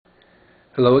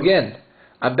Hello again.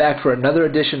 I'm back for another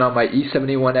edition on my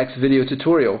E71x video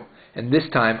tutorial, and this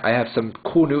time I have some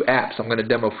cool new apps I'm going to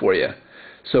demo for you.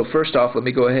 So first off, let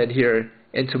me go ahead here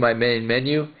into my main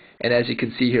menu, and as you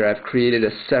can see here, I've created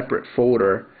a separate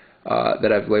folder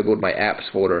that I've labeled my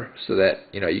apps folder so that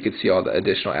you can see all the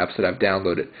additional apps that I've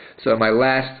downloaded. So in my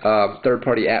last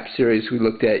third-party app series, we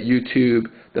looked at YouTube,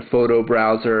 the photo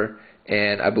browser,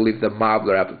 and I believe the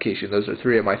Mobler application. Those are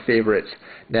three of my favorites.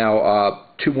 Now,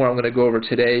 two more I'm going to go over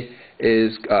today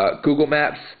is Google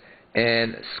Maps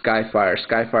and Skyfire.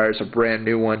 Skyfire is a brand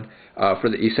new one for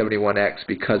the E71x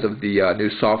because of the new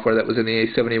software that was in the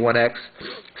E71x.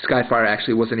 Skyfire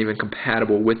actually wasn't even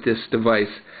compatible with this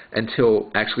device until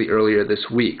actually earlier this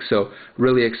week. So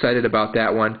really excited about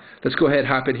that one. Let's go ahead and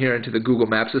hop in here into the Google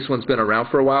Maps. This one's been around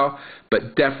for a while,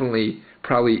 but definitely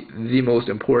probably the most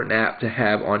important app to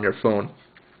have on your phone.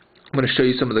 I'm going to show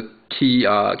you some of the key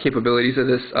capabilities of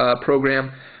this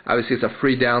program. Obviously, it's a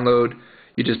free download.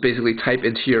 You just basically type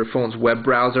into your phone's web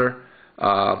browser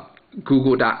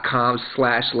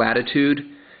google.com/latitude,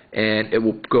 and it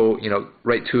will go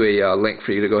right to a link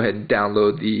for you to go ahead and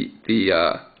download the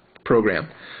program.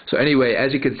 So anyway,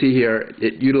 as you can see here,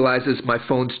 it utilizes my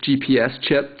phone's GPS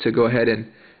chip to go ahead and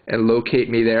locate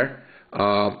me there.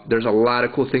 There's a lot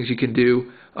of cool things you can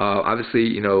do.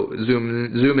 Obviously,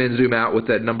 zoom in, zoom out with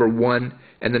that number 1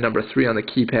 and the number 3 on the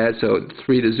keypad. So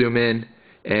 3 to zoom in,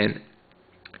 and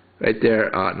right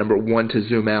there, number 1 to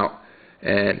zoom out.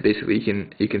 And basically,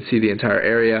 you can see the entire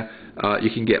area. You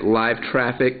can get live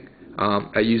traffic.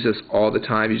 I use this all the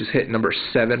time. You just hit number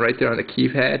 7 right there on the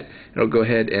keypad, and it'll go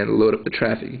ahead and load up the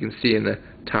traffic. You can see in the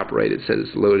top right it says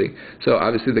it's loading. So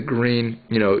obviously the green,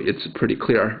 it's a pretty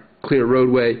clear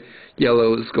roadway.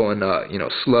 Yellow is going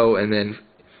slow, and then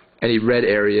any red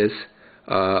areas,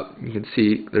 you can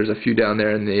see there's a few down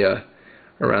there in the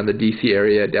around the DC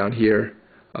area, down here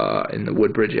in the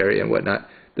Woodbridge area and whatnot.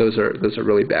 Those are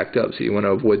really backed up, so you want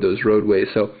to avoid those roadways.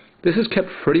 So this is kept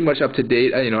pretty much up to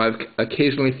date. I've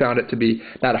occasionally found it to be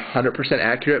not 100%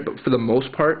 accurate, but for the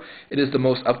most part, it is the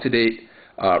most up-to-date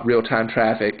real-time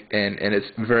traffic, and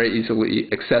it's very easily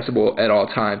accessible at all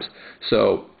times.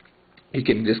 So you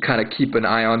can just kind of keep an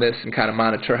eye on this and kind of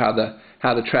monitor how the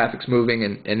traffic's moving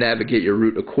and navigate your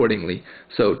route accordingly.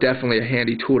 So definitely a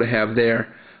handy tool to have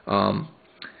there.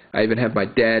 I even have my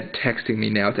dad texting me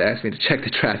now to ask me to check the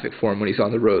traffic for him when he's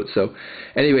on the road. So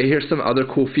anyway, here's some other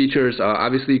cool features.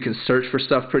 Obviously, you can search for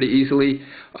stuff pretty easily.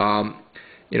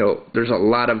 There's a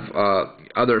lot of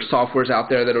other softwares out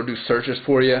there that'll do searches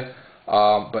for you.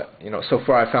 But so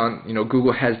far I found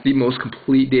Google has the most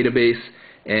complete database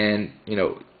and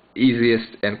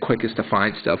easiest and quickest to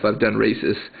find stuff. I've done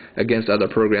races against other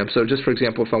programs. So just for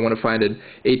example, if I want to find an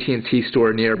at&t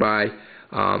store nearby,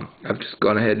 I've just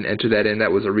gone ahead and entered that in.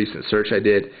 That was a recent search I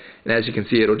did, and as you can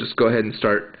see, it'll just go ahead and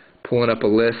start pulling up a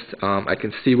list. I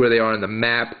can see where they are on the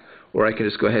map, or I can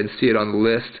just go ahead and see it on the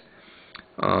list.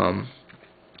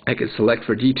 I can select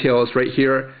for details right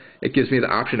here. It gives me the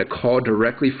option to call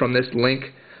directly from this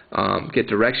link, get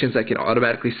directions. I can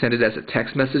automatically send it as a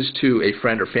text message to a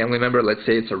friend or family member. Let's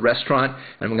say it's a restaurant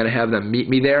and I'm going to have them meet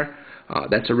me there.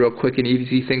 That's a real quick and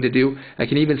easy thing to do. I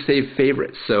can even save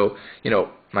favorites. So,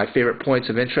 my favorite points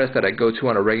of interest that I go to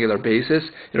on a regular basis,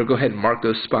 it'll go ahead and mark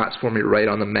those spots for me right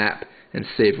on the map and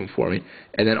save them for me.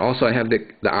 And then also I have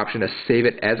the option to save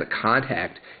it as a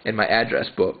contact in my address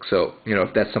book. So,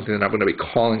 if that's something that I'm going to be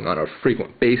calling on a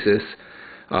frequent basis,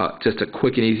 just a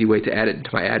quick and easy way to add it into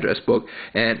my address book.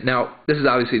 And now, this is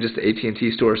obviously just the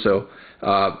at&t store, so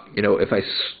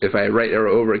if I right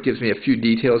arrow over, it gives me a few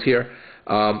details here.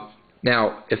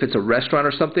 Now, if it's a restaurant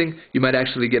or something, you might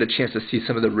actually get a chance to see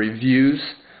some of the reviews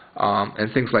and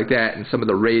things like that, and some of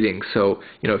the ratings. So,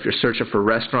 if you're searching for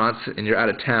restaurants and you're out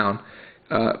of town,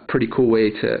 pretty cool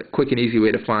way quick and easy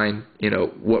way to find,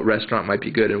 what restaurant might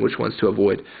be good and which ones to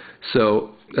avoid.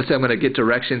 So, let's say I'm going to get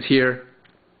directions here.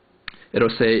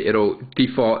 It'll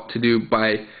default to do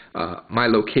by my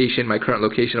location, my current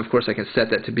location. Of course, I can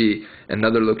set that to be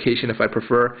another location if I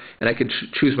prefer, and I can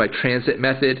choose my transit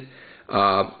method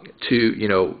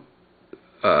to,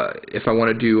 if I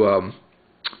want to do,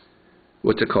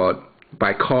 what's it called,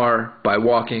 by car, by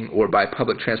walking, or by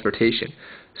public transportation.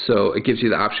 So it gives you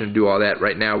the option to do all that.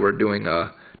 Right now we're doing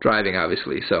driving,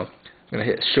 obviously. So I'm going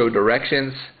to hit show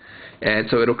directions, and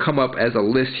so it'll come up as a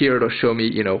list here. It'll show me,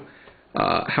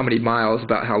 how many miles,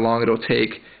 about how long it'll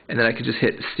take, and then I can just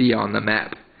hit C on the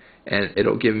map, and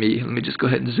it'll give me, let me just go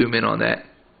ahead and zoom in on that.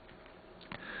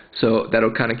 So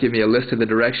that'll kind of give me a list of the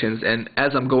directions, and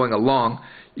as I'm going along,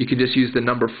 you can just use the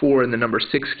number 4 and the number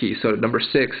 6 key. So number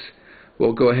 6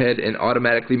 will go ahead and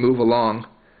automatically move along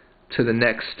to the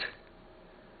next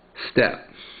step.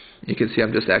 You can see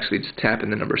I'm just tapping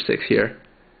the number 6 here.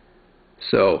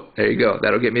 So there you go.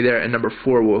 That'll get me there. And number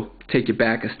 4 will take you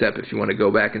back a step if you want to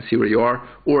go back and see where you are.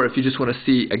 Or if you just want to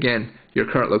see, again, your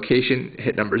current location,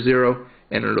 hit number 0,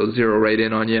 and it'll zero right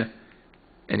in on you.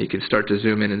 And you can start to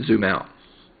zoom in and zoom out.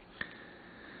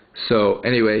 So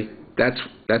anyway, that's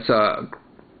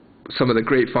some of the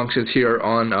great functions here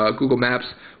on Google Maps.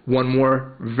 One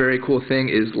more very cool thing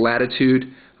is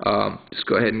latitude. Just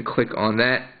go ahead and click on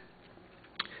that.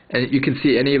 And you can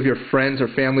see any of your friends or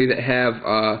family that have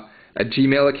a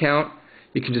Gmail account.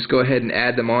 You can just go ahead and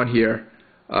add them on here.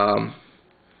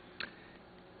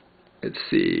 Let's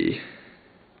see.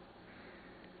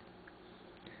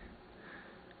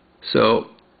 So,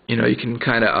 you can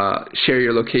kind of share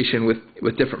your location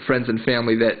with different friends and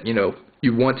family that,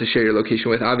 you want to share your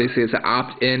location with. Obviously, it's an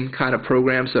opt-in kind of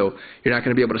program, so you're not going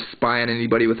to be able to spy on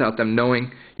anybody without them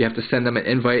knowing. You have to send them an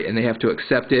invite, and they have to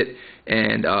accept it.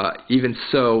 And even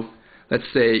so, let's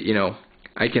say,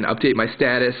 I can update my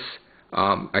status.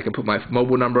 I can put my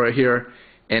mobile number here,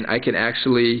 and I can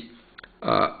actually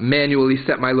manually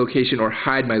set my location or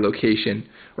hide my location,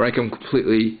 or I can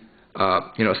completely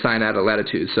sign out of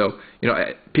latitude. So,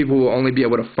 people will only be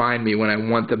able to find me when I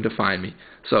want them to find me.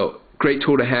 So, great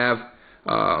tool to have.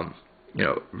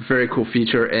 Very cool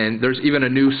feature. And there's even a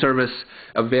new service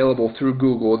available through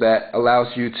Google that allows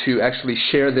you to actually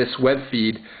share this web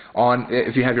feed on,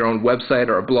 if you have your own website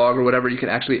or a blog or whatever, you can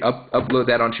actually upload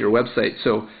that onto your website.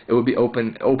 So it will be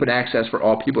open access for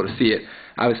all people to see it.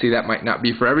 Obviously, that might not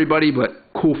be for everybody, but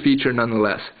cool feature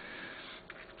nonetheless.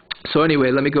 So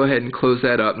anyway, let me go ahead and close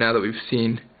that up now that we've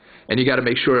seen. And you got to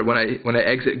make sure when I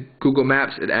exit Google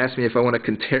Maps, it asks me if I want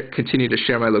to continue to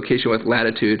share my location with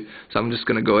latitude. So I'm just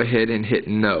going to go ahead and hit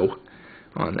no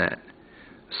on that.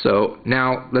 So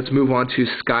now let's move on to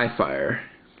Skyfire.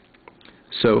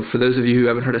 So for those of you who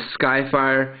haven't heard of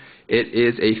Skyfire, it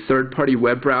is a third-party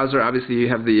web browser. Obviously, you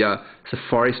have the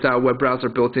Safari-style web browser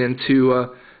built into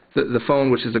the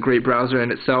phone, which is a great browser in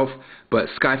itself. But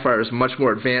Skyfire is much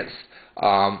more advanced.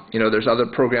 There's other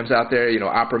programs out there,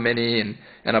 Opera Mini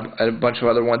and a bunch of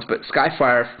other ones, but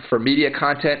Skyfire for media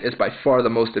content is by far the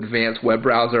most advanced web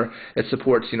browser. It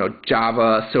supports,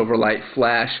 Java, Silverlight,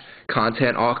 Flash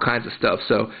content, all kinds of stuff.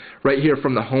 So right here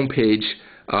from the home page,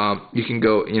 you can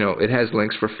go, it has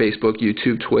links for Facebook,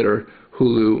 YouTube, Twitter,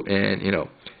 Hulu, and,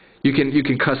 you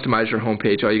can customize your home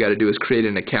page. All you got to do is create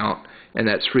an account, and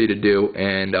that's free to do,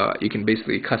 and you can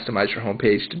basically customize your home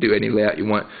page to do any layout you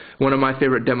want. One of my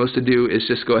favorite demos to do is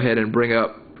just go ahead and bring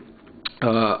up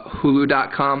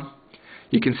Hulu.com.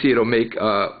 You can see it'll make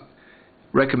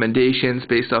recommendations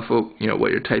based off of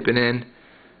what you're typing in.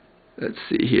 Let's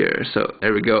see here. So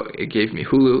there we go. It gave me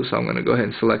Hulu, so I'm going to go ahead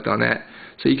and select on that.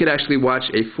 So you could actually watch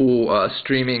a full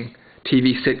streaming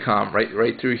TV sitcom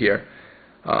right through here.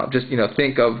 Just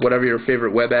think of whatever your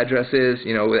favorite web address is.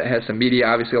 It has some media.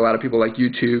 Obviously, a lot of people like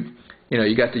YouTube.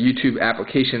 You got the YouTube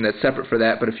application that's separate for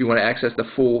that. But if you want to access the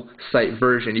full site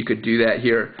version, you could do that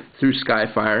here through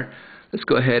Skyfire. Let's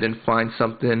go ahead and find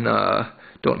something.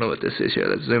 Don't know what this is here.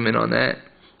 Let's zoom in on that.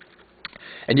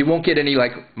 And you won't get any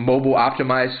like mobile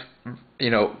optimized,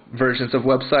 versions of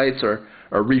websites or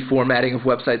reformatting of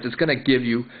websites. It's going to give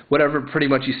you whatever pretty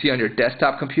much you see on your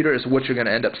desktop computer is what you're going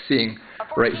to end up seeing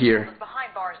right here.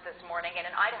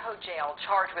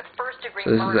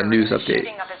 So this is a news update.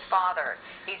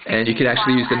 And you can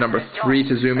actually use the number 3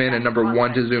 to zoom in and number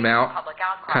 1 to zoom out,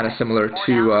 kind of similar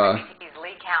to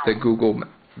the Google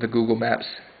Maps.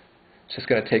 It's just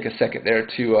going to take a second there to...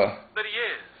 That he is,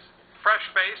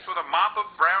 fresh-faced with a mop of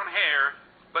brown hair,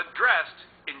 but dressed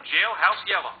in jailhouse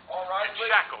yellow, and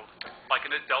shackled like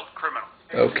an adult criminal.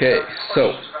 Okay,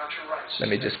 so let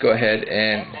me just go ahead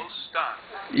and...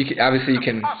 Obviously you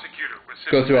can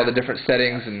go through all the different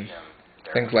settings and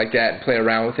things like that and play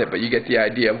around with it, but you get the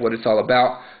idea of what it's all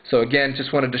about. So again,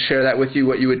 just wanted to share that with you,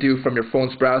 what you would do from your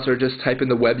phone's browser. Just type in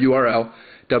the web URL,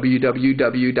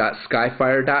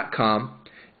 www.skyfire.com,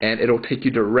 and it'll take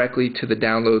you directly to the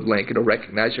download link. It'll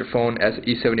recognize your phone as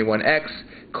E71x,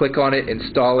 click on it,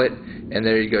 install it, and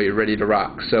there you go, you're ready to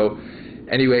rock. So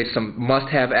anyway, some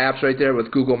must-have apps right there with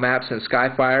Google Maps and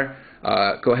Skyfire.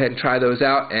 Go ahead and try those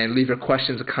out and leave your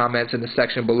questions and comments in the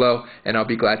section below, and I'll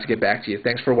be glad to get back to you.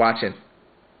 Thanks for watching.